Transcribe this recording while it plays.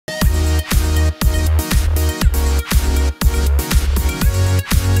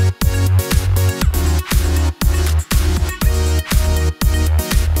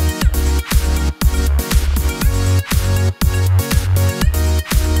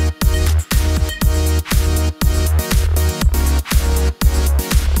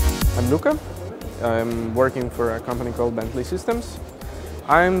Luka. I'm working for a company called Bentley Systems.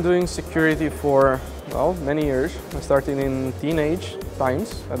 I'm doing security for, well, many years. I started in teenage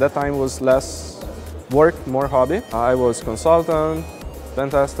times. At that time was less work, more hobby. I was consultant, pen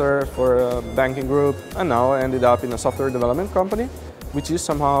tester for a banking group, and now I ended up in a software development company, which is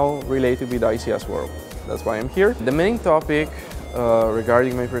somehow related with the ICS world. That's why I'm here. The main topic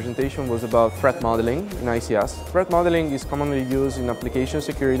regarding my presentation was about threat modeling in ICS. Threat modeling is commonly used in application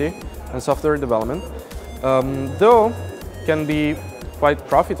security and software development, though can be quite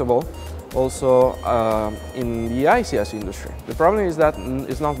profitable also in the ICS industry. The problem is that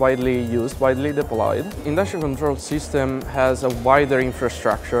it's not widely used, widely deployed. Industrial control system has a wider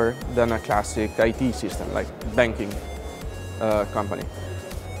infrastructure than a classic IT system like banking company.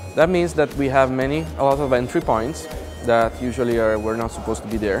 That means that we have a lot of entry points that usually were not supposed to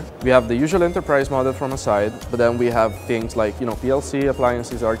be there. We have the usual enterprise model from a side, but then we have things like PLC,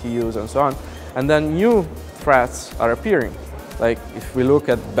 appliances, RTUs, and so on. And then new threats are appearing. Like if we look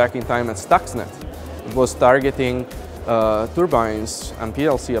at back in time at Stuxnet, it was targeting turbines and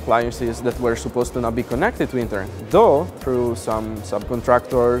PLC appliances that were supposed to not be connected to internet, though through some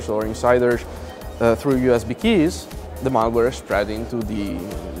subcontractors or insiders through USB keys, the malware spread into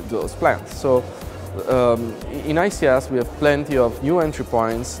those plants. So in ICS, we have plenty of new entry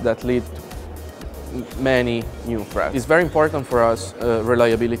points that lead to many new threats. It's very important for us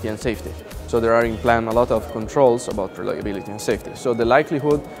reliability and safety. So there are in plan a lot of controls about reliability and safety. So the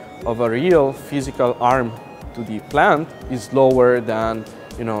likelihood of a real physical harm to the plant is lower than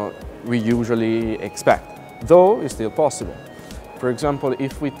we usually expect, though it's still possible. For example,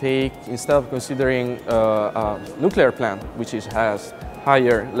 if we take, instead of considering a nuclear plant, which has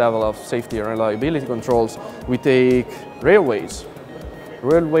higher level of safety and reliability controls, we take railways.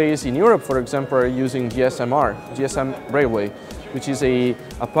 Railways in Europe, for example, are using GSM railway, which is a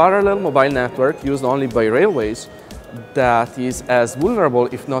parallel mobile network used only by railways that is as vulnerable,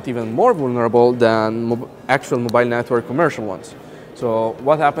 if not even more vulnerable, than actual mobile network commercial ones. So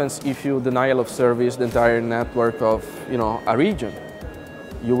what happens if you denial of service the entire network of a region?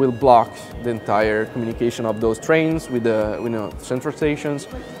 You will block the entire communication of those trains with the central stations,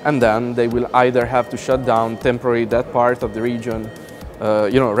 and then they will either have to shut down temporarily that part of the region,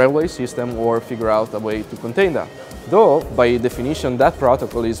 railway system, or figure out a way to contain that. Though, by definition, that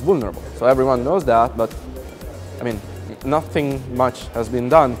protocol is vulnerable. So everyone knows that, but I mean, nothing much has been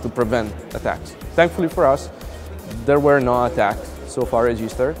done to prevent attacks. Thankfully for us, there were no attacks so far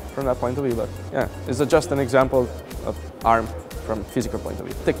registered from that point of view, but yeah, it's just an example of harm from physical point of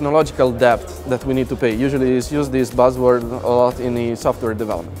view. Technological depth that we need to pay. Usually is use this buzzword a lot in the software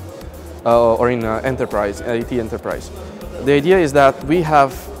development or in enterprise, IT enterprise. The idea is that we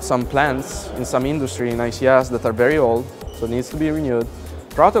have some plants in some industry in ICS that are very old, so it needs to be renewed.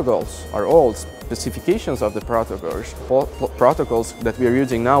 Protocols are old. Specifications of the protocols that we are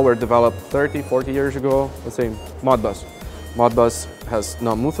using now were developed 30, 40 years ago. Let's say Modbus. Modbus has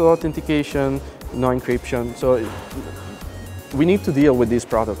no method authentication, no encryption, so we need to deal with these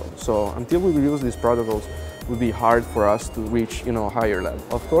protocols. So until we use these protocols, it would be hard for us to reach higher level.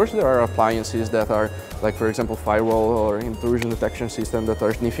 Of course, there are appliances that are, like for example, firewall or intrusion detection system that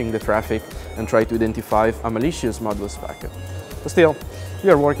are sniffing the traffic and try to identify a malicious Modbus packet. But still, we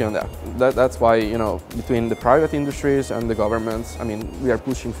are working on that. That's why, between the private industries and the governments, I mean, we are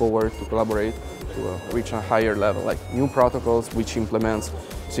pushing forward to collaborate to reach a higher level, like new protocols which implements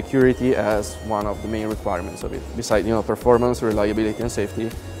security as one of the main requirements of it. Besides, performance, reliability, and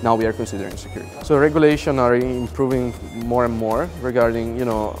safety, now we are considering security. So regulation are improving more and more regarding,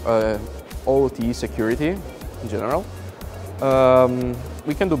 OT security in general.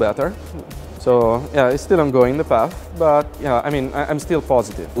 We can do better. So yeah, it's still ongoing, the path, but yeah, I mean, I'm still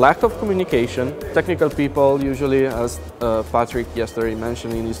positive. Lack of communication. Technical people usually, as Patrick yesterday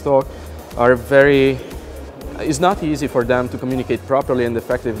mentioned in his talk, it's not easy for them to communicate properly and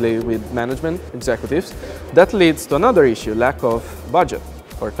effectively with management executives. That leads to another issue, lack of budget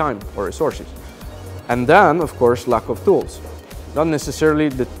or time or resources. And then, of course, lack of tools. Not necessarily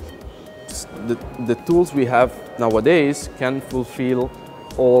the tools we have nowadays can fulfill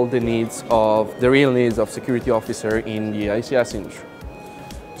all the real needs of security officer in the ICS industry.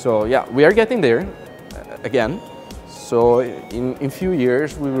 So yeah, we are getting there again. So in few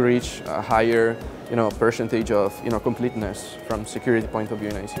years, we will reach a higher percentage of completeness from security point of view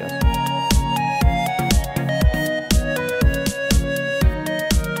in ICS.